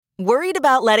Worried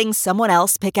about letting someone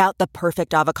else pick out the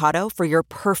perfect avocado for your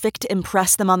perfect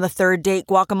impress them on the third date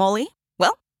guacamole?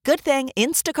 Well, good thing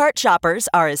Instacart shoppers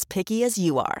are as picky as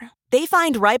you are. They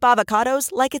find ripe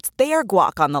avocados like it's their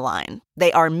guac on the line.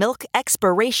 They are milk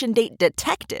expiration date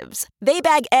detectives. They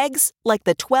bag eggs like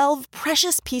the 12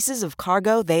 precious pieces of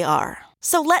cargo they are.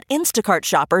 So let Instacart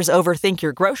shoppers overthink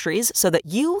your groceries so that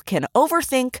you can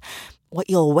overthink what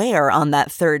you'll wear on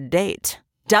that third date.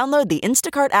 Download the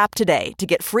Instacart app today to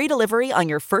get free delivery on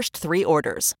your first 3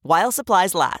 orders, while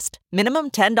supplies last.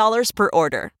 Minimum $10 per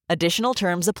order. Additional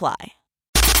terms apply.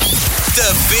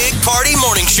 The Big Party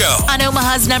Morning Show. On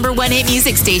Omaha's #1 hit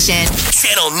music station.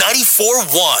 Channel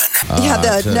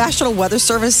 94.1. The National Weather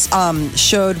Service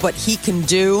showed what he can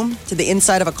do to the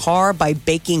inside of a car by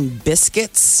baking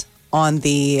biscuits on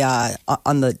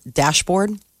the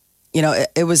dashboard. You know,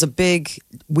 it was a big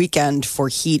weekend for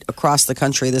heat across the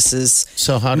country. This is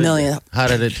how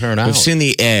did it turn out? I've seen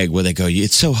the egg where they go,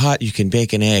 it's so hot you can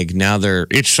bake an egg. Now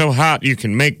it's so hot you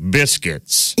can make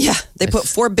biscuits. Yeah, they put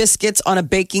 4 biscuits on a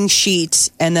baking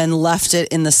sheet and then left it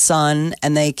in the sun.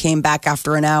 And they came back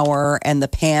after an hour and the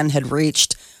pan had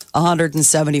reached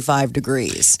 175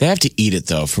 degrees. They have to eat it,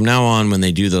 though. From now on, when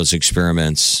they do those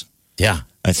experiments,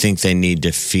 I think they need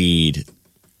to feed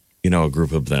a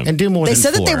group of them. And do more They than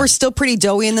said 4. that they were still pretty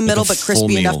doughy in the middle, but crispy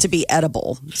full enough meal. to be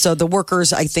edible. So the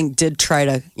workers, I think, did try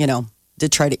to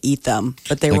eat them,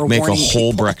 but they were make warning a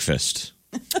whole people. breakfast.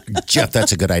 Jeff,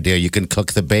 that's a good idea. You can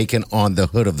cook the bacon on the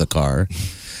hood of the car.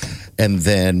 And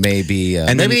then maybe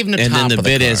even the top then the of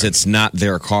bit car. is it's not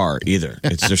their car either.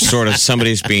 It's just sort of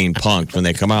somebody's being punked when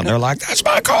they come out and they're like, that's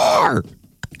my car.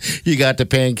 You got the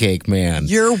Pancake Man.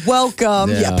 You're welcome.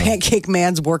 Yeah. Yeah, Pancake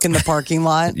Man's working the parking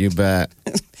lot. You bet.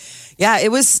 Yeah,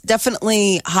 it was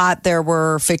definitely hot. There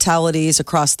were fatalities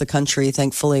across the country,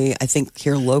 thankfully. I think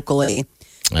here locally,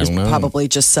 there's don't know. probably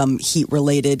just some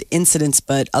heat-related incidents.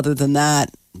 But other than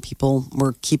that, people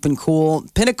were keeping cool.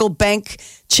 Pinnacle Bank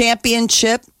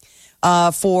Championship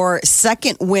for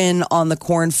second win on the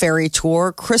Corn Ferry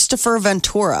Tour, Christopher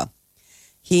Ventura.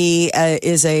 He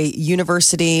is a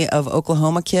University of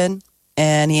Oklahoma kid.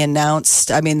 And he announced,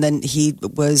 then he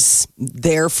was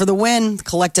there for the win,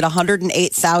 collected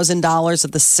 $108,000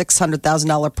 of the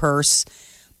 $600,000 purse,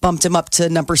 bumped him up to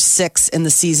number 6 in the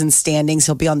season standings.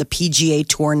 He'll be on the PGA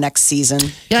Tour next season.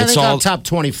 Yeah, It's they all- got top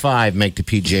 25 make the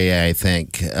PGA, I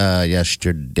think,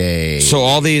 yesterday. So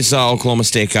all these Oklahoma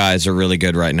State guys are really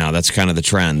good right now. That's kind of the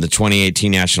trend. The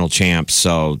 2018 national champs.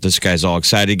 So this guy's all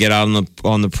excited to get out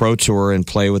on the pro tour and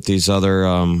play with these other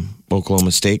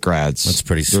Oklahoma State grads. That's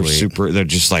pretty They're sweet. They're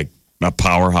just like a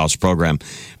powerhouse program.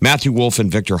 Matthew Wolf and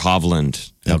Victor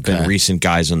Hovland have been recent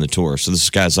guys on the tour. So this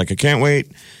guy's like, I can't wait.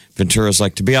 Ventura's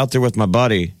like, to be out there with my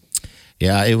buddy.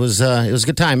 Yeah, it was a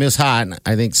good time. It was hot.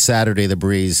 I think Saturday the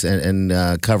breeze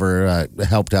and cover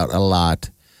helped out a lot.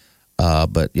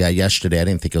 But yeah, yesterday I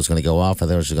didn't think it was going to go off. I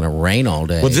thought it was going to rain all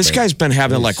day. Well, this guy's been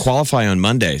having to qualify on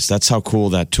Mondays. That's how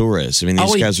cool that tour is. I mean,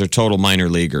 these guys are total minor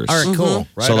leaguers. All right, cool.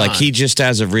 Right So on. he just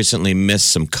as of recently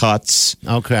missed some cuts.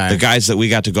 Okay. The guys that we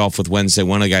got to golf with Wednesday,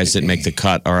 one of the guys didn't make the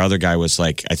cut. Our other guy was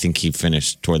I think he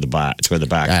finished toward the back.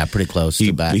 Yeah, pretty close to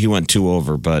the back. He went 2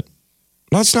 over, but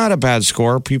that's not a bad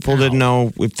score. People didn't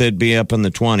know if they'd be up in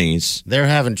the 20s. They're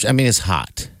having, it's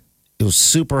hot. It was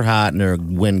super hot and there are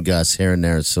wind gusts here and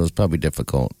there, so it's probably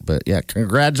difficult. But yeah,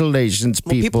 congratulations,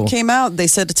 Well, people. people came out. They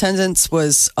said attendance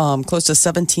was close to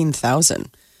 17,000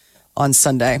 on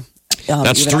Sunday.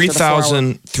 That's even after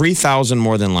the 3,000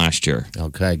 more than last year.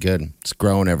 Okay, good. It's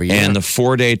growing every year. And the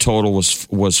 4-day total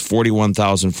was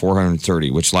 41,430,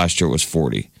 which last year was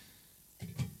 40.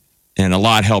 And a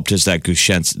lot helped is that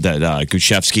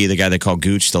Gushevsky, the guy they call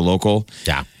Gooch, the local.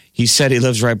 Yeah. He said he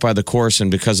lives right by the course,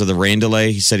 and because of the rain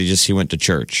delay, he said he went to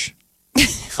church.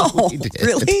 Oh,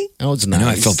 really? Oh, it's nice. I know,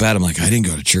 I felt bad. I'm like, I didn't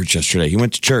go to church yesterday. He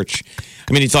went to church.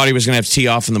 I mean, he thought he was going to have tee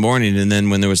off in the morning, and then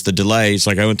when there was the delay, he's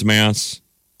like, I went to mass.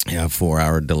 Yeah,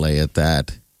 4-hour delay at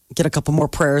that. Get a couple more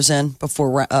prayers in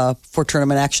before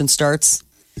tournament action starts.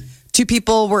 2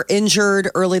 people were injured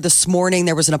early this morning.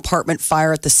 There was an apartment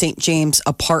fire at the St. James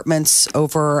Apartments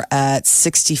over at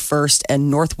 61st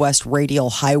and Northwest Radial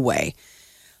Highway.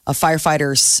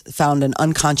 Firefighters found an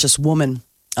unconscious woman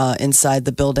inside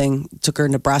the building, took her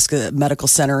to Nebraska Medical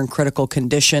Center in critical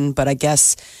condition. But I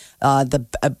guess the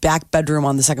back bedroom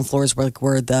on the second floor is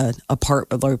where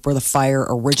the fire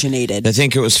originated. I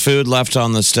think it was food left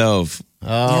on the stove.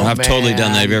 Oh, I've totally done that.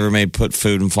 man. Have you ever put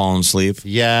food and fallen asleep?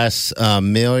 Yes, a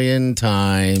million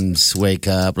times. Wake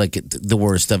up. The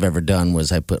worst I've ever done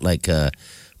was I put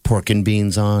pork and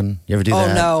beans on. You ever do Oh,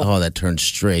 that? no. Oh, that turns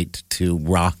straight to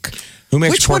rock. Who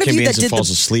makes Which one pork of and you beans that and did falls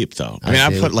the- asleep, though? I mean, I I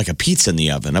do. put like a pizza in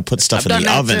the oven. I put stuff I've in the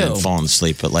done that, oven and too. fallen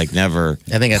asleep, but like never.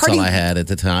 I think that's Party- all I had at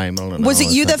the time. I don't know. Was it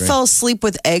you It's not that great. fell asleep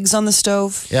with eggs on the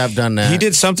stove? Yeah, I've done that. He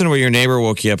did something where your neighbor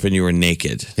woke you up and you were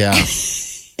naked. Yeah.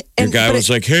 Your And- guy but was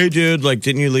like, "Hey, dude, like,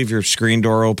 didn't you leave your screen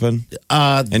door open?"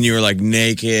 And you were like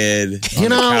naked on the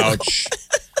couch,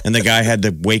 and the guy had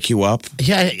to wake you up.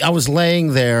 Yeah, I was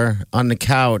laying there on the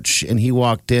couch, and he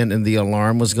walked in, and the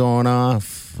alarm was going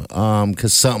off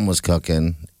because something was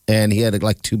cooking, and he had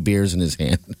like 2 beers in his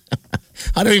hand.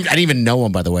 I didn't even know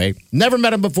him, by the way. Never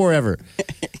met him before ever.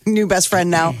 New best friend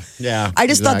now. Yeah, I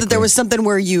just thought that there exactly. was something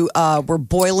where you were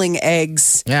boiling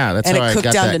eggs. Yeah, that's and how it I cooked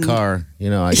got down that to car. You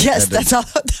know, I Yes, had to, that's all.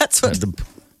 That's what had to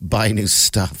buy new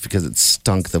stuff because it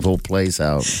stunk the whole place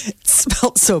out.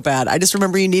 smelled so bad. I just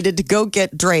remember you needed to go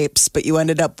get drapes, but you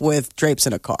ended up with drapes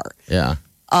in a car. Yeah.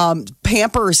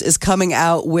 Pampers is coming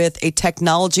out with a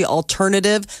technology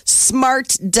alternative,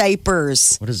 smart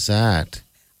diapers. What is that?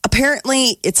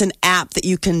 Apparently, it's an app that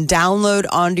you can download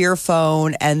onto your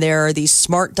phone, and there are these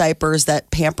smart diapers that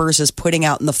Pampers is putting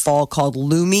out in the fall called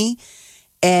Lumi,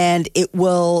 and it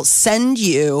will send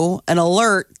you an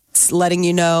alert letting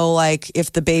you know like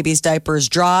if the baby's diaper is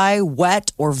dry,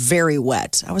 wet, or very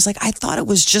wet. I was like, I thought it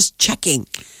was just checking.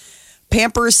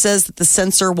 Pampers says that the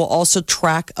sensor will also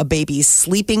track a baby's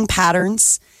sleeping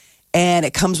patterns, and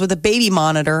it comes with a baby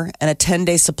monitor and a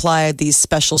 10-day supply of these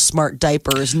special smart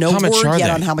diapers. No How much word are yet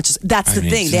they? on how much. That's the I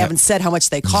mean, thing. does They that- haven't said how much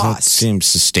they Does that cost. seem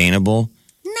sustainable?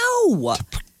 No.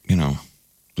 You know,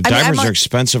 the I mean, diapers I'm are like-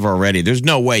 expensive already. There's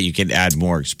no way you could add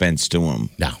more expense to them.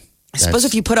 No. I suppose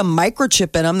if you put a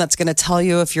microchip in them, that's going to tell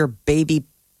you if your baby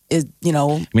is,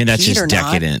 I mean, that's peed just or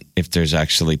not. decadent if there's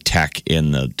actually tech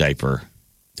in the diaper.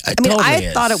 I mean,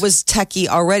 I thought it was techie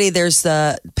already. There's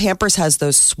the Pampers has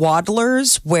those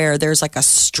swaddlers where there's like a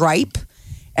stripe,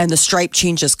 and the stripe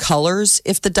changes colors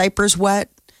if the diaper's wet.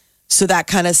 So that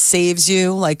kind of saves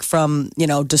you like from,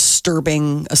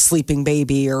 disturbing a sleeping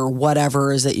baby or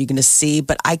whatever is that you're going to see.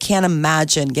 But I can't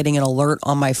imagine getting an alert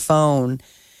on my phone.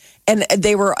 And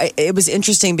it was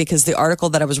interesting because the article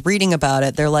that I was reading about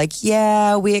it, they're like,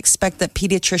 yeah, we expect that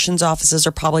pediatricians' offices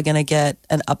are probably going to get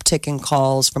an uptick in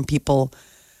calls from people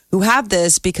who have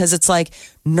this because it's like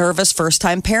nervous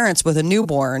first-time parents with a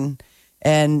newborn.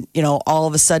 And, all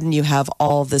of a sudden you have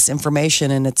all of this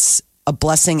information and it's a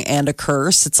blessing and a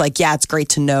curse. It's like, yeah, it's great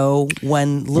to know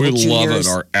when little juniors.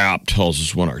 Our app tells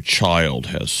us when our child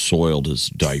has soiled his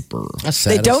diaper.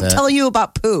 They don't tell you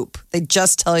about poop. They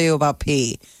just tell you about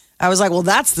pee. I was like, well,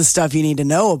 that's the stuff you need to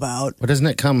know about. Well, doesn't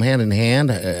it come hand in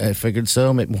hand? I figured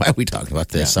so. Maybe, why are we talking about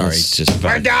this? Sorry. Let's just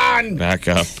back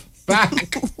up.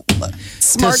 Back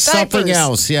Smart to something diapers.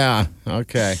 else. Yeah.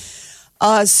 Okay.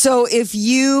 So if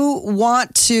you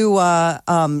want to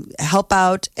help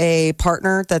out a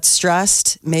partner that's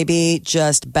stressed, maybe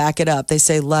just back it up. They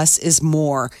say less is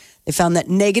more. They found that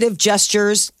negative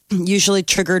gestures usually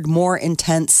triggered more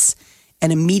intense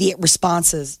and immediate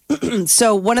responses.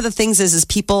 So one of the things is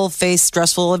people face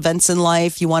stressful events in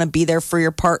life. You want to be there for your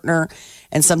partner.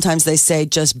 And sometimes they say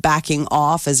just backing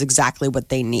off is exactly what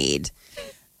they need.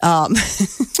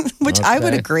 Which I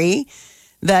would Okay. agree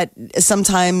that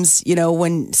sometimes,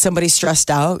 when somebody's stressed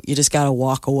out, you just got to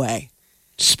walk away.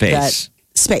 Space.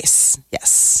 Space,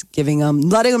 yes. Letting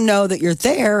them know that you're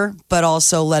there, but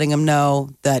also letting them know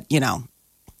that,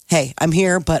 hey, I'm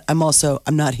here, but I'm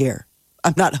not here.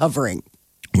 I'm not hovering.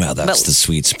 Well, that's But- the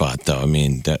sweet spot, though. I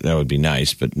mean, that would be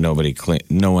nice, but no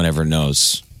one ever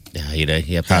knows. Yeah, you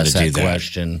have to How ask to do that that.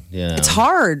 question. It's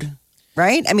hard,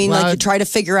 right? I mean, Well, you try to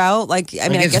figure out, I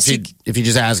guess if you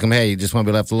just ask them, hey, you just want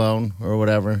to be left alone or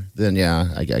whatever, then yeah,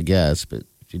 I guess. But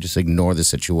if you just ignore the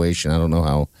situation, I don't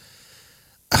know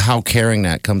how caring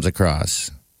that comes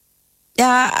across.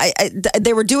 Yeah,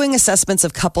 they were doing assessments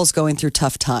of couples going through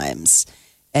tough times.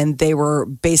 And they were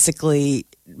basically,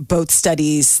 both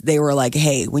studies, they were like,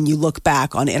 hey, when you look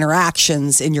back on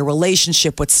interactions in your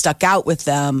relationship, what stuck out with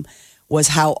them was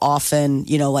how often,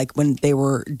 when they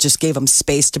were just gave them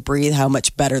space to breathe, how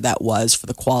much better that was for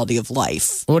the quality of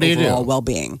life. What do you do? Overall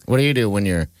well-being. What do you do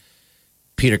when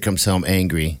Peter comes home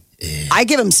angry? I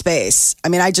give him space. I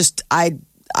mean,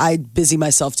 I busy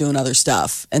myself doing other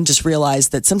stuff and just realize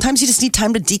that sometimes you just need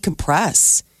time to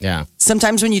decompress. Yeah.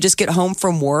 Sometimes when you just get home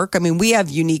from work, I mean, we have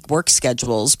unique work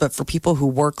schedules, but for people who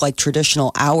work like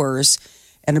traditional hours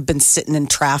and have been sitting in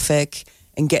traffic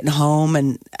and getting home,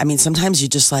 and I mean, sometimes you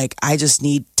just I just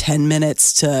need 10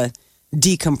 minutes to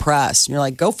decompress. And you're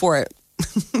like, go for it.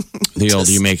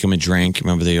 You make him a drink.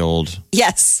 Remember the old,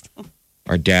 Yes.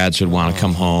 our dads would want to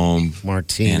come home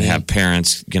Martini. and have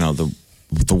parents, the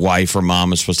the wife or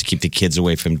mom is supposed to keep the kids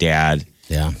away from dad.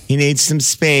 Yeah. He needs some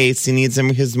space. He needs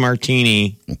his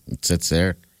martini. It sits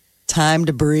there. Time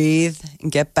to breathe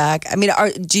and get back. I mean,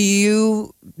 do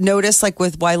you notice, like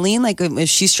with Wileen, like if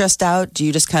she's stressed out, do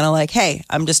you just kind of like, hey,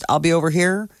 I'll be over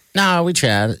here? No, we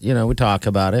chat. We talk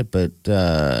about it. But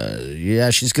yeah,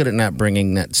 she's good at not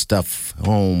bringing that stuff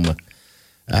home.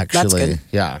 Actually, That's good.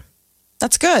 Yeah.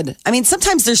 That's good. I mean,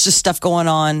 sometimes there's just stuff going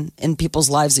on in people's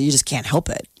lives that you just can't help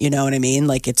it. You know what I mean?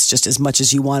 Like it's just as much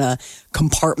as you want to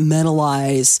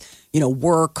compartmentalize,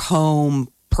 work, home,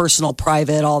 personal,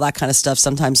 private, all that kind of stuff.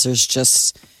 Sometimes there's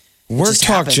just Work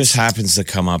talk happens. just happens to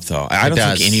come up, though. I don't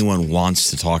think anyone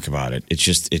wants to talk about it. It's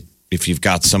just if you've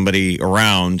got somebody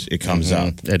around, it comes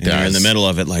up. It And you're in does. the middle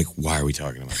of it, like, why are we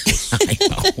talking about this? I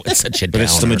know. It's such a But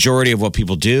it's the downer. majority of what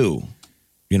people do,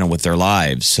 with their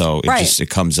lives. So it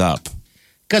comes up.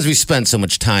 Because we spend so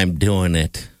much time doing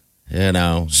it,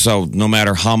 So no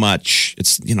matter how much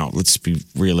it's, let's be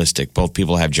realistic. Both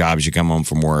people have jobs. You come home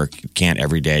from work. You can't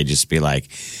every day just be like,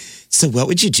 so what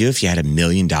would you do if you had $1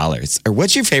 million? Or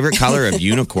what's your favorite color of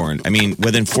unicorn? I mean,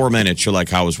 within 4 minutes, you're like,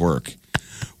 how was work?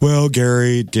 Well,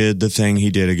 Gary did the thing he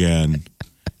did again.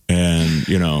 And,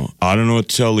 I don't know what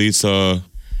to tell Lisa.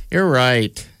 You're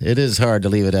right. It is hard to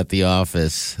leave it at the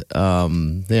office. I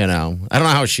don't know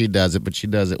how she does it, but she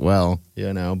does it well,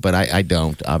 But I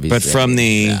don't, obviously. But from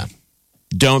the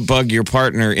Don't Bug Your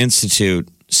Partner Institute,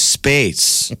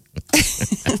 Space.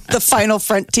 the final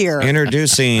frontier.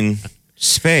 Introducing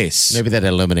Space. Maybe that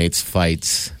eliminates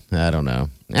fights. I don't know.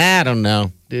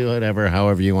 Do whatever,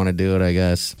 however you want to do it, I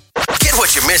guess. Get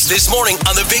what you missed this morning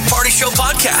on the Big Party Show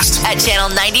podcast. At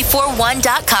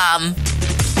channel941.com.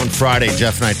 On Friday,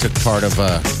 Jeff and I took part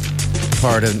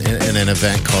in an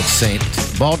event called St.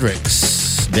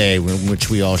 Baldrick's Day, in which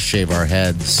we all shave our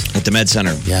heads. At the Med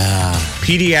Center. Yeah.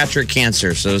 Pediatric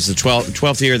cancer. So it was the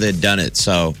 12th year they'd done it.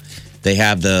 So they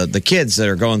have the kids that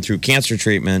are going through cancer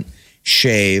treatment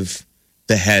shave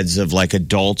the heads of like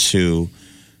adults who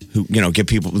get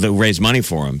people that raise money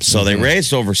for them. So they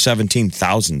raised over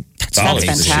 $17,000. That's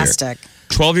this year. fantastic.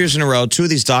 12 years in a row. 2 of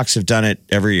these docs have done it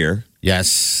every year.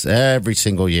 Yes, every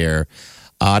single year.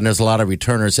 And there's a lot of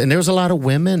returners. And there's a lot of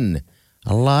women,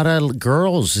 a lot of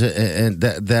girls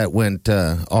that went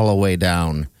all the way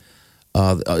down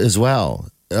as well.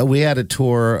 We had a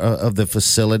tour of the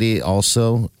facility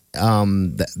also.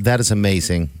 That is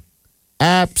amazing.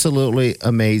 Absolutely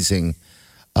amazing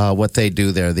what they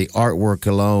do there. The artwork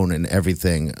alone and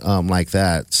everything like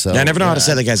that. So I never know how to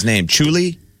say the guy's name.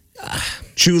 Chuli?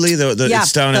 Chuli?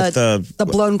 It's down at the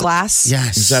blown glass.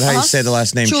 Yes. Is that how you say the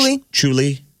last name? Chuli.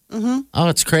 Chuli? Oh,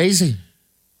 it's crazy.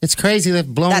 It's crazy. They've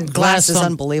blown That glass is on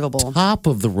unbelievable. top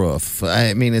of the roof.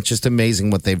 I mean, it's just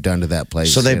amazing what they've done to that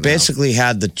place. So they basically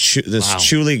had this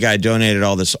Chuli guy donated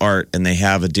all this art, and they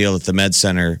have a deal at the Med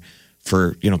Center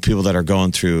for people that are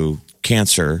going through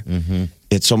cancer. Mm-hmm.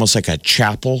 It's almost like a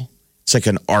chapel. It's like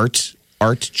an art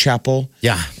chapel.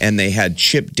 Yeah. And they had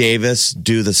Chip Davis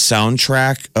do the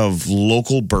soundtrack of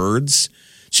local birds.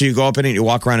 So you go up in it and you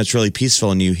walk around, it's really peaceful,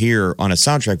 and you hear on a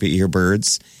soundtrack, but you hear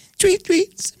birds. Tweet,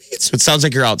 tweet. So it sounds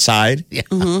like you're outside. Yeah.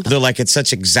 Mm-hmm. They're like, it's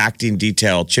such exacting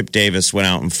detail. Chip Davis went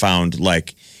out and found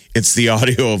it's the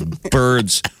audio of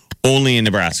birds only in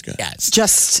Nebraska. Yes.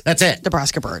 Just That's it.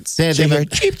 Nebraska birds. They So were-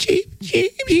 cheep, cheep,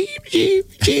 cheep, cheep, cheep,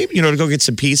 cheep. To go get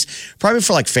some peace. Probably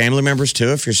for family members too.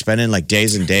 If you're spending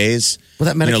days and days,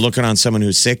 Well, that looking on someone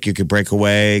who's sick, you could break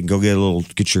away, and go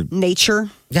get your. Nature.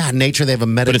 Yeah, nature, they have a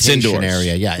it's meditation indoors.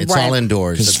 area. Yeah, it's Right. all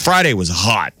indoors. Because Friday was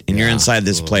hot, and you're inside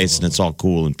this place, and it's all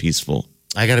cool and peaceful.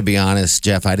 I got to be honest,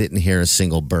 Jeff, I didn't hear a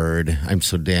single bird. I'm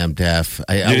so damn deaf.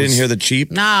 You didn't hear the cheep?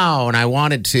 No, and I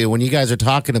wanted to. When you guys are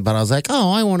talking about it, I was like,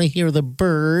 oh, I want to hear the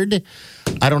bird.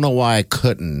 I don't know why I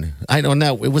couldn't. I don't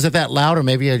know. Was it that loud, or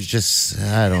maybe I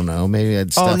don't know. Maybe I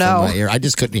had stuff in my ear. I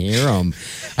just couldn't hear them.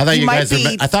 I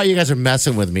thought I thought you guys were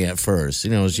messing with me at first. It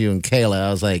was you and Kayla.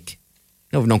 I was like,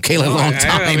 I've known Kayla a long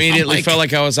time. I immediately felt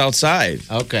like I was outside.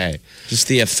 Okay. Just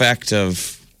the effect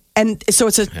of. And so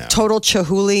it's a total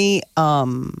Chihuly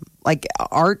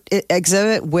art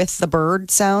exhibit with the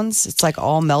bird sounds. It's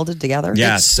all melded together.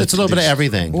 Yes, It's a little bit of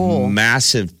everything.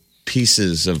 Massive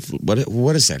pieces of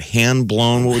what is that? Hand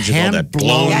blown? What would you call that?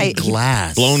 Hand-blown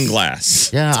glass. Blown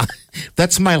glass. Yeah,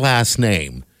 that's my last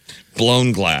name.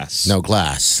 Blown glass. No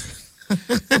glass.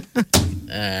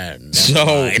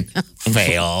 So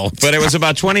fail. But it was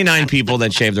about 29 people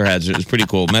that shaved their heads. It was pretty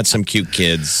cool. Met some cute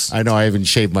kids. I know. I even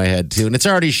shaved my head too, and it's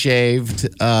already shaved.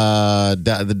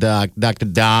 The doc, Dr.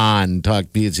 Don, talked.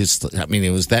 It's just. I mean, it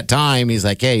was that time. He's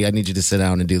like, "Hey, I need you to sit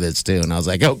down and do this too." And I was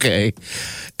like, "Okay."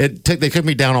 They took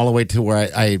me down all the way to where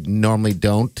I normally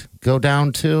don't go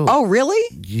down to. Oh,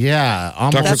 really? Yeah,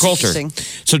 almost. Dr. Coulter. interesting.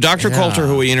 So Dr. Coulter,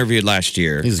 who we interviewed last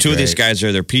year, He's two of these great. guys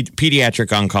are their pediatric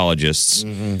oncologists.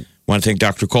 Want to thank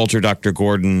Dr. Coulter, Dr.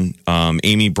 Gordon,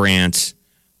 Amy Brandt,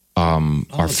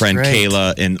 our friend great.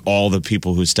 Kayla, and all the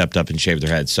people who stepped up and shaved their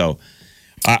heads. So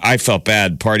I felt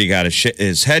bad. Party got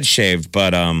his head shaved,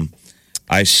 but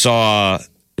I saw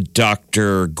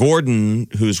Dr. Gordon,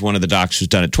 who's one of the docs who's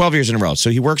done it 12 years in a row. So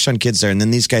he works on kids there, and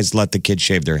then these guys let the kids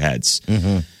shave their heads.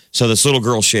 So this little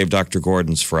girl shaved Dr.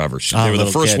 Gordon's forever. They were the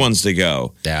little first kid. ones to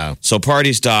go. Yeah. So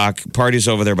Party's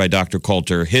over there by Dr.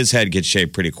 Coulter. His head gets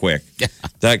shaved pretty quick. Yeah.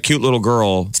 That cute little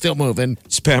girl Still moving.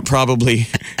 spent probably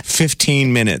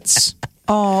 15 minutes.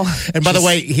 Oh, And by the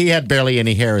way, he had barely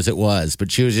any hair as it was,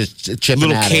 but she was just chipping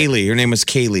Little at it. Kaylee. Her name was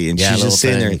Kaylee. And Yeah, she's just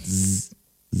little sitting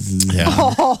thing. there. Yeah.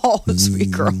 oh, sweet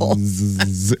girl.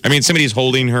 I mean, somebody's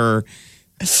holding her.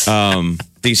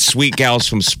 These sweet gals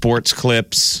from Sports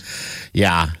Clips.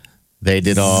 Yeah. They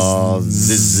did all the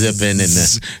zipping and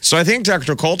the. So I think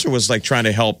Dr. Coulter was like trying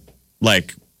to help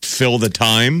like fill the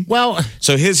time. Well,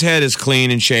 So his head is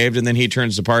clean and shaved, and then he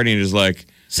turns to Party and is like,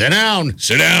 sit down.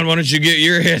 "Sit down. Why don't you get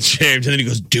your head shaved?" And then he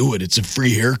goes, "Do it. It's a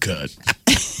free haircut."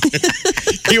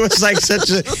 He was like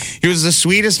he was the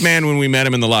sweetest man when we met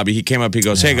him in the lobby. He came up, he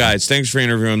goes, "Hey guys, thanks for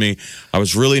interviewing me. I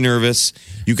was really nervous.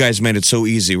 You guys made it so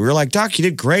easy." We were like, "Doc, you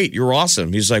did great. You're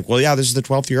awesome." He's like, "Well, yeah, this is the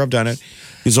 12th year I've done it."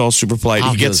 He's all super polite. Oh,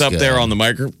 He he gets was up good. there on the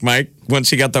mic once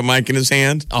he got the mic in his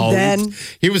hand. Oh, Then-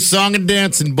 he was song and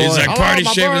dancing, boy. He's like, Hello, "Party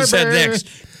my shaving his head barber." next.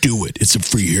 Do it. It's a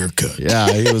free haircut."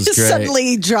 Yeah, he was great. Suddenly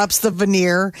he drops the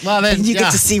veneer. Well, then, and you yeah.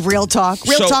 get to see real talk.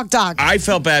 Real So, talk, doc. I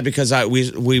felt bad because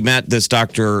we met this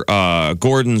Dr.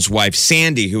 Gordon's wife,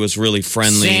 Sandy, who was really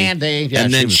friendly. Sandy. Yeah,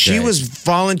 and then she she was was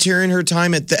volunteering her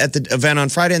time at the event on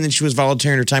Friday, and then she was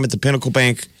volunteering her time at the Pinnacle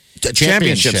Bank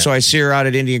Championship. So I see her out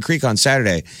at Indian Creek on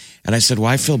Saturday. And I said, "Well,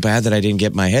 I feel bad that I didn't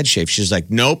get my head shaved." She's like,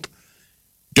 "Nope,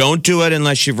 don't do it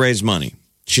unless you've raised money."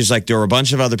 She's like, "There were a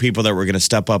bunch of other people that were going to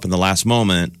step up in the last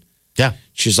moment." Yeah.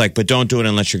 She's like, "But don't do it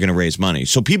unless you're going to raise money."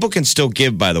 So people can still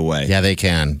give, by the way. Yeah, they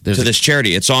can. There's To this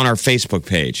charity. It's on our Facebook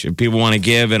page. If people want to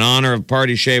give in honor of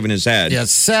Party shaving his head.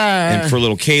 Yes, sir. And for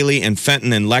little Kaylee and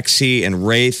Fenton and Lexi and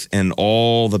Wraith and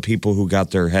all the people who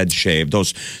got their heads shaved.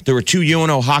 There were 2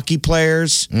 UNO hockey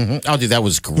players Oh, dude, that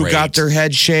was great. who got their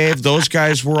head shaved. Those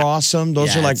guys were awesome.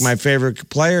 Those are like Yes. my favorite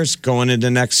players going into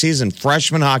next season.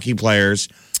 Freshman hockey players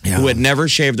who had never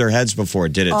shaved their heads before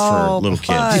did it for little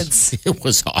kids. buds. It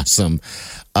was awesome.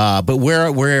 But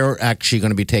we're actually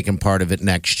going to be taking part of it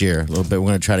next year a little bit. We're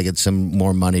going to try to get some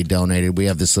more money donated. We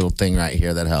have this little thing right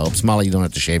here that helps. Molly, you don't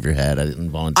have to shave your head. I didn't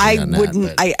volunteer I on that,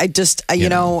 wouldn't. but, I just, you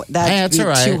know, Hey, that'd it's be all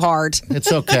right. too hard.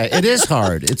 It's okay. It is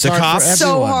hard. It's The hard cops? for So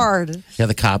everyone. hard. Yeah,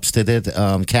 the cops did it.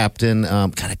 Captain.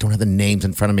 God, I don't have the names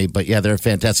in front of me, but yeah, they're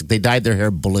fantastic. They dyed their hair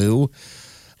blue.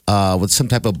 With some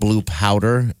type of blue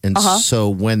powder, and so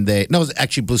when it was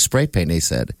actually blue spray paint. They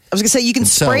said. I was gonna say you can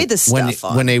So spray this when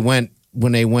stuff on. when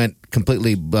they went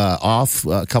completely off,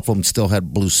 a couple of them still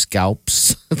had blue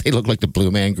scalps. They looked like the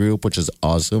Blue Man Group, which is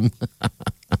awesome.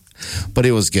 But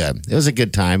it was good. It was a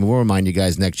good time. We'll remind you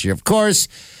guys next year, of course,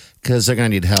 because they're going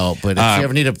to need help. But if you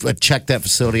ever need to check that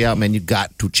facility out, man, you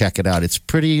got to check it out. It's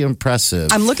pretty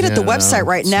impressive. I'm looking at the You know, website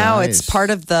right now. nice. It's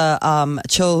part of the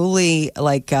Chihuly,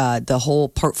 the whole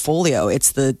portfolio.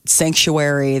 It's the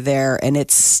sanctuary there, and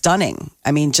it's stunning.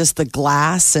 I mean, just the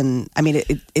glass, and I mean,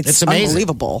 it's amazing.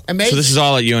 unbelievable. Amazing. So this is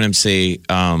all at UNMC.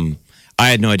 I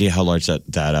had no idea how large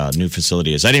that new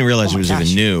facility is. I didn't realize it was even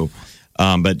new.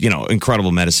 But,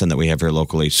 incredible medicine that we have here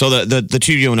locally. So the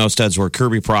 2 UNO studs were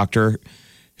Kirby Proctor,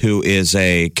 who is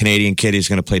a Canadian kid. He's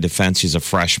going to play defense. He's a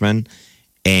freshman.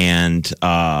 And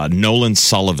Nolan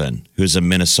Sullivan, who's a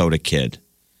Minnesota kid.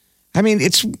 I mean,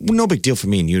 it's no big deal for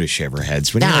me and you to shave our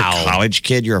heads. When you're a college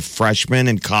kid, you're a freshman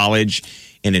in college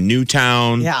in a new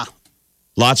town. Yeah.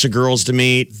 Lots of girls to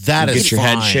meet. That You is get your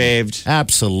head fine. shaved.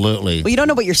 Absolutely. Well, you don't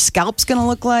know what your scalp's going to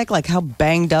look like how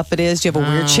banged up it is. Do you have a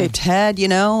weird shaped head?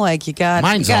 Like you got,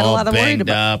 Mine's you got all a lot of worried banged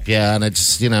about. up, yeah, and it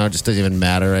just it just doesn't even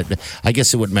matter. I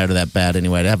guess it wouldn't matter that bad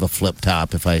anyway. I'd have a flip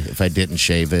top if I didn't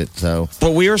shave it. So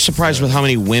But we were surprised with how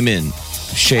many women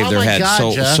shaved Oh their my heads.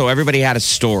 God, Jeff. So everybody had a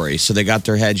story. So they got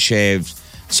their head shaved.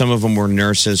 Some of them were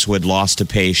nurses who had lost a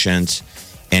patient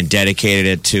and dedicated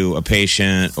it to a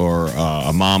patient or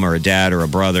a mom or a dad or a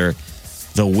brother.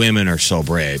 the women are so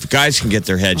brave. Guys can get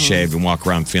their head shaved and walk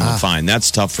around feeling fine.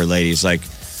 That's tough for ladies. Like,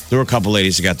 there were a couple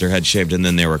ladies that got their head shaved and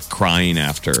then they were crying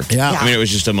after. Yeah. I mean, it was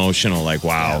just emotional. Like,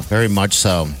 wow. Very much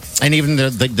so. And even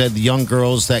the young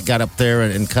girls that got up there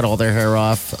and cut all their hair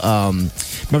off.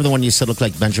 Remember the one you said looked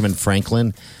like Benjamin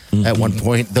Franklin? At one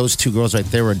point, those two girls right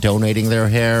there were donating their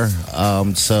hair.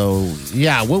 So,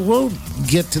 yeah, we'll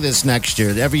get to this next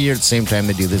year. Every year at the same time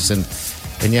they do this.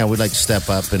 And yeah, we'd like to step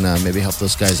up and maybe help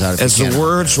those guys out. As the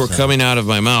words were coming out of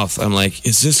my mouth, I'm like,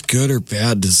 is this good or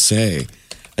bad to say?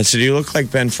 I said, you look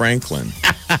like Ben Franklin.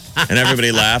 And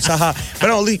everybody laughs. But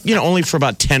only for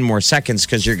about 10 more seconds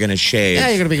because you're going to shave. Yeah,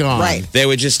 you're going to be gone. Right. They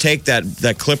would just take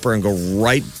that clipper and go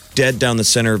right dead down the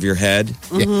center of your head.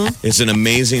 Mm-hmm. It's an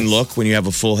amazing look when you have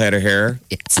a full head of hair.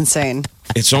 It's insane.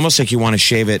 It's almost like you want to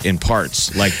shave it in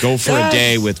parts. Like go for a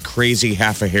day with crazy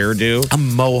half a hairdo. A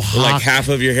mohawk. Like half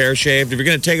of your hair shaved. If you're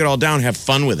going to take it all down, have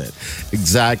fun with it.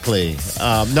 Exactly.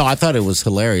 No, I thought it was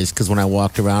hilarious because when I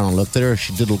walked around and looked at her,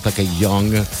 she did look like a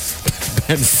young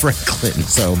Ben Franklin.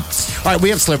 So, all right, we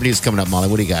have celebrities coming up, Molly.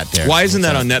 What do you got there? Why isn't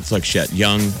that on Netflix yet?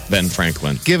 Young Ben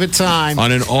Franklin. Give it time.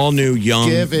 On an all-new young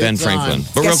Ben time. Franklin.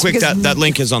 But real quick, that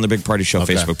link is on the Big Party Show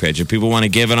Facebook page. If people want to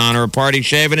give in honor of Party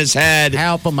shaving his head.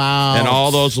 Help him out. And all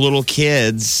those little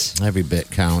kids. Every bit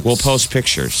counts. We'll post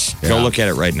pictures. Yeah. Go look at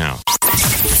it right now.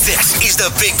 This is the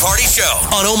Big Party Show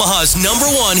on Omaha's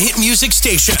 #1 hit music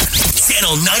station,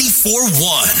 Channel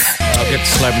 94.1. I'll get to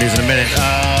celebrities in a minute.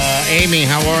 Amy,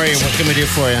 how are you? What can we do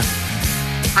for you?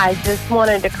 I just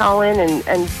wanted to call in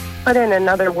and put in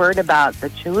another word about the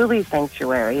Chihuly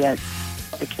Sanctuary at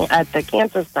the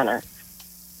Cancer Center.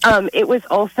 It was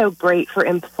also great for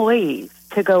employees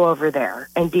to go over there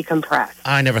and decompress.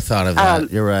 I never thought of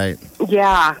that. You're right.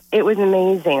 Yeah, it was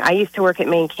amazing. I used to work at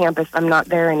main campus. I'm not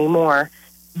there anymore.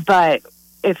 But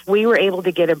if we were able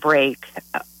to get a break,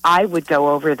 I would go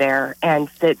over there and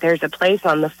sit. There's a place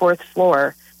on the 4th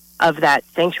floor of that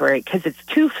sanctuary because it's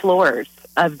 2 floors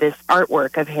of this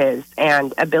artwork of his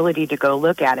and ability to go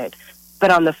look at it.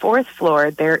 But on the 4th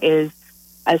floor, there is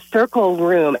a circle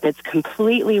room. It's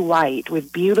completely white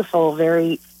with beautiful,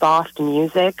 very soft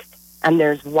music. And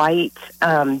there's white,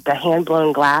 the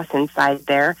hand-blown glass inside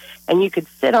there. And you could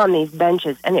sit on these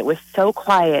benches, and it was so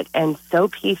quiet and so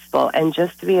peaceful. And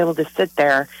just to be able to sit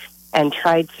there and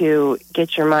try to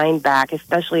get your mind back,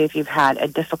 especially if you've had a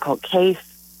difficult case,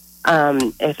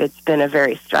 if it's been a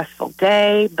very stressful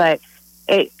day. But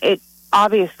it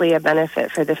obviously a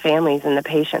benefit for the families and the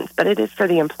patients, but it is for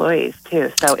the employees too.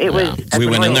 So it was a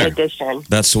great addition.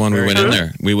 That's the one we went in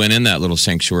there. We went in that little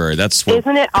sanctuary. That's what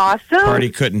Isn't it awesome? Party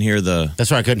couldn't hear the.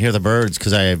 That's why I couldn't hear the birds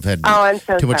because I've had I'm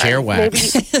so too much sorry.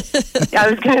 earwax. Maybe, I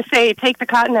was going to say, take the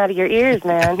cotton out of your ears,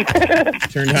 man.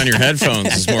 Turn down your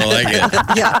headphones is more like it.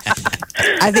 Yeah.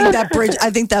 I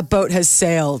think that boat has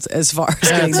sailed as far as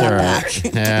getting That's all that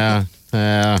right. back.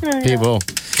 Yeah. People.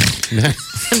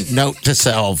 Note to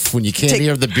self when you can't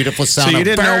hear the beautiful sound So you of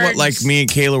didn't know what birds. like me and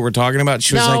Kayla were talking about?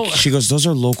 She was No. like, she goes, those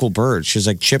are local birds. She's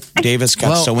like, Chip Davis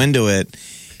got so into it.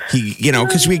 He,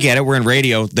 because we get it, we're in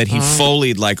radio, that he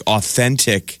Foleyed like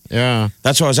authentic. Yeah.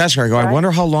 That's what I was asking her. I go, I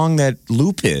wonder how long that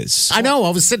loop is. I know. I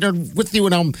was sitting there with you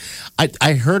and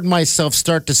I heard myself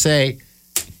start to say,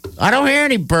 I don't hear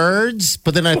any birds.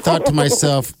 But then I thought to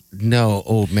myself, no,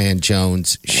 old man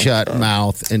Jones, shut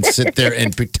mouth and sit there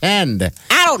and pretend.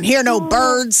 I don't hear no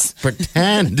birds.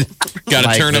 Pretend. Got to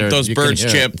like turn up there- those you can birds,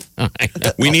 hear Chip.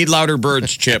 it. We need louder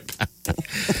birds, Chip.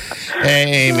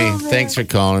 Hey, Amy, thanks for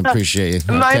calling. Appreciate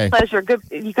you. My pleasure. Good.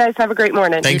 You guys have a great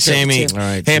morning. Thanks, too. Amy. All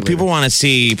right, Hey, see if you people later. want to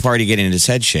see Party getting his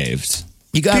head shaved,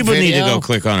 You got people need to video? go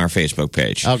click on our Facebook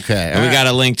page. Okay, And we all got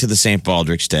a link to the St.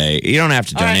 Baldrick's Day. You don't have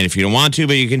to donate if you don't want to,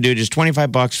 but you can do just $25,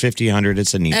 $50, $100.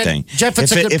 It's a neat And, thing. Jeff,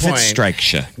 it's if a good if point. it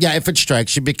strikes you. Yeah, if it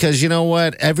strikes you, because you know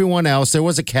what? Everyone else, there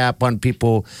was a cap on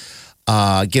people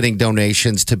getting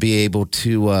donations to be able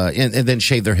to, and then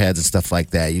shave their heads and stuff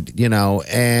like that, you know.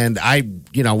 And I,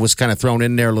 was kind of thrown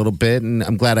in there a little bit, and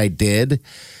I'm glad I did.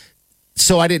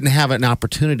 So I didn't have an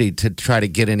opportunity to try to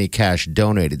get any cash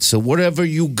donated. So whatever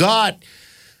you got,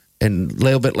 and a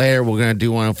little bit later, we're going to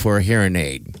do one for a hearing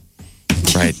aid.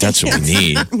 Right, that's what we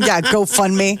need. Yeah,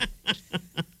 GoFundMe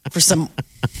for some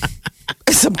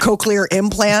cochlear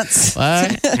implants.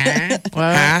 What?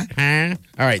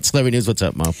 All right, celebrity news. What's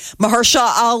up, Mo?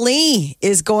 Mahershala Ali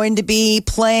is going to be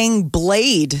playing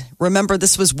Blade. Remember,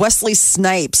 this was Wesley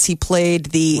Snipes. He played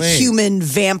the human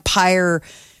vampire,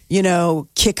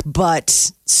 kick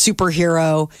butt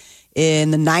superhero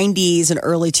in the 90s and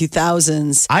early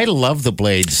 2000s. I love the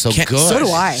Blade. So good. So do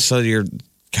I. So they're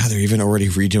even already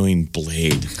redoing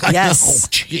Blade. Yes. Oh,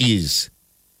 jeez.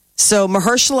 So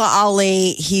Mahershala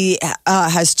Ali, he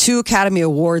has 2 Academy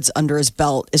Awards under his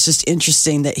belt. It's just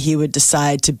interesting that he would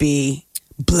decide to be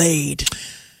Blade.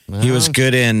 He was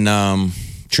good in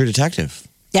True Detective.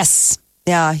 Yes.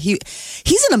 Yeah,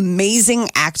 he's an amazing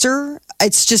actor.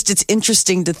 It's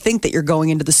interesting to think that you're going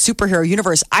into the superhero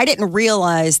universe. I didn't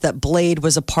realize that Blade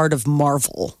was a part of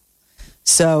Marvel.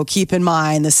 So keep in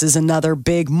mind, this is another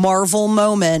big Marvel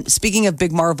moment. Speaking of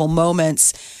big Marvel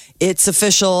moments, it's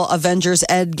official. Avengers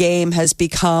Endgame has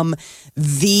become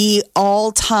the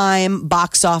all-time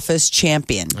box office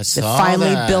champion. I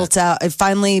saw It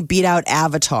finally beat out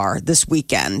Avatar this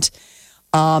weekend.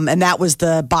 And that was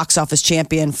the box office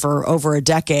champion for over a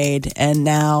decade. And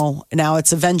now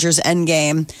it's Avengers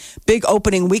Endgame. Big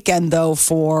opening weekend, though,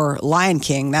 for Lion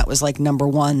King. That was like number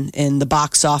 1 in the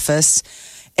box office.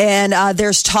 And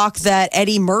there's talk that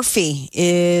Eddie Murphy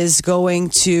is going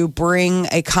to bring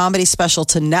a comedy special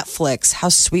to Netflix. How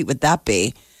sweet would that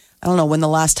be? I don't know when the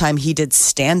last time he did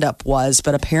stand-up was,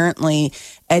 but apparently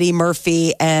Eddie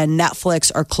Murphy and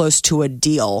Netflix are close to a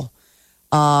deal.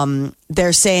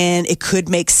 They're saying it could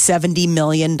make $70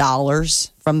 million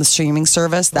from the streaming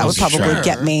service. That would probably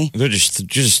get me. They're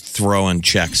just throwing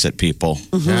checks at people.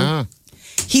 Mm-hmm. Yeah.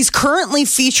 He's currently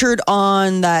featured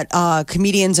on that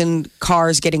Comedians in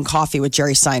Cars Getting Coffee with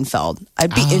Jerry Seinfeld.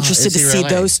 I'd be interested to see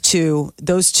those two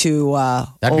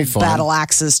old battle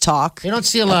axes talk. You don't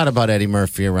see a lot about Eddie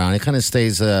Murphy around. He kind of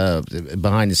stays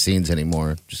behind the scenes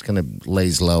anymore. Just kind of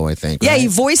lays low, I think. Yeah, right? he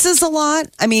voices a lot.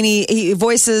 I mean, he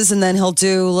voices and then he'll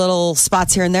do little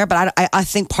spots here and there. But I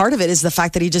think part of it is the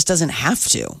fact that he just doesn't have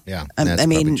to. Yeah, that's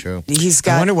probably true. He's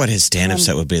got. I wonder what his stand-up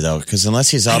set would be, though, because unless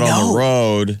he's out on the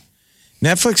road...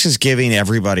 Netflix is giving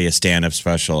everybody a stand-up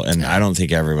special, and I don't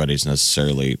think everybody's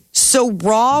necessarily So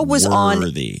Raw was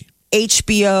worthy. on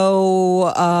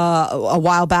HBO a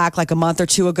while back, like a month or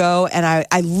 2 ago, and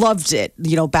I loved it,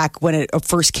 back when it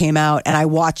first came out, and I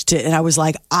watched it, and I was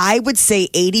like, I would say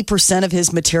 80% of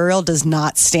his material does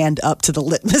not stand up to the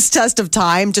litmus test of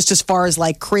time, just as far as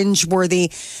like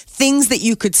cringeworthy things that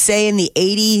you could say in the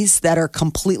 80s that are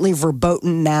completely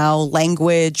verboten now,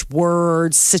 language,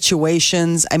 words,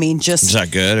 situations. I mean, just... Is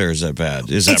that good or is that bad?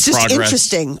 Is that it's just progress?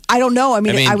 interesting. I don't know. I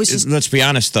mean, I was just... Let's be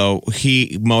honest, though.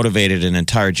 He motivated an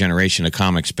entire generation of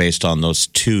comics based on those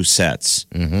 2 sets.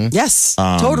 Mm-hmm. Yes,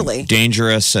 totally.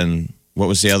 Dangerous and what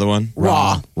was the other one?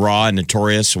 Raw and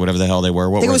Notorious or whatever the hell they were.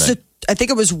 What were they? I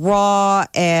think it was Raw,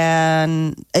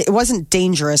 and it wasn't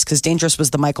Dangerous because Dangerous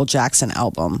was the Michael Jackson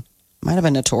album. Might have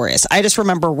been Notorious. I just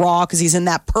remember Raw because he's in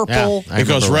that purple. Yeah, it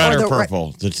goes red or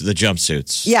purple, the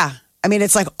jumpsuits. Yeah. I mean,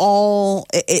 it's like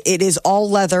it is all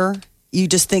leather. You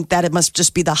just think that it must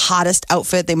just be the hottest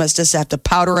outfit. They must just have to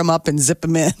powder him up and zip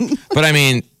him in. But I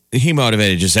mean, he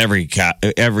motivated just every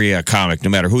comic, no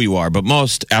matter who you are. But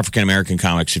most African American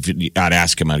comics, I'd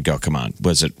ask him, I'd go, "Come on,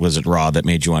 was it Raw that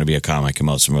made you want to be a comic?" And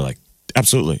most of them were like,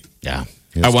 "Absolutely, yeah."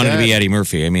 I wanted to be Eddie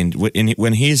Murphy." I mean,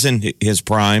 when he's in his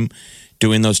prime,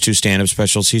 doing those 2 stand-up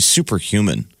specials, he's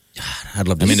superhuman. I'd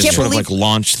love to. I mean, it sort of like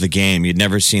launched the game. You'd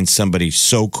never seen somebody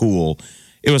so cool.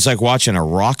 It was like watching a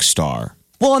rock star.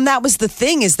 Well, and that was the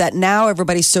thing is that now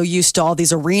everybody's so used to all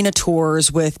these arena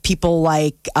tours with people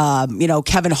like,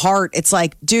 Kevin Hart. It's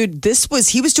like, dude,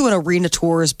 he was doing arena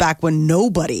tours back when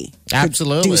nobody could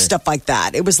do stuff like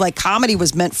that. It was like comedy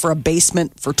was meant for a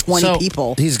basement for 20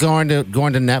 people. He's going to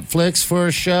Netflix for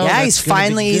a show? Yeah,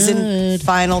 he's in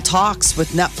final talks with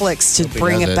Netflix to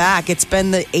bring it back. It's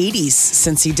been the 80s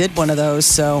since he did one of those,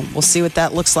 so we'll see what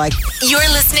that looks like. You're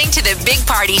listening to the Big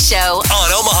Party Show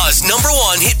on Omaha's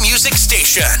 #1 hit music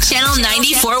station. Channel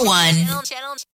 94.1.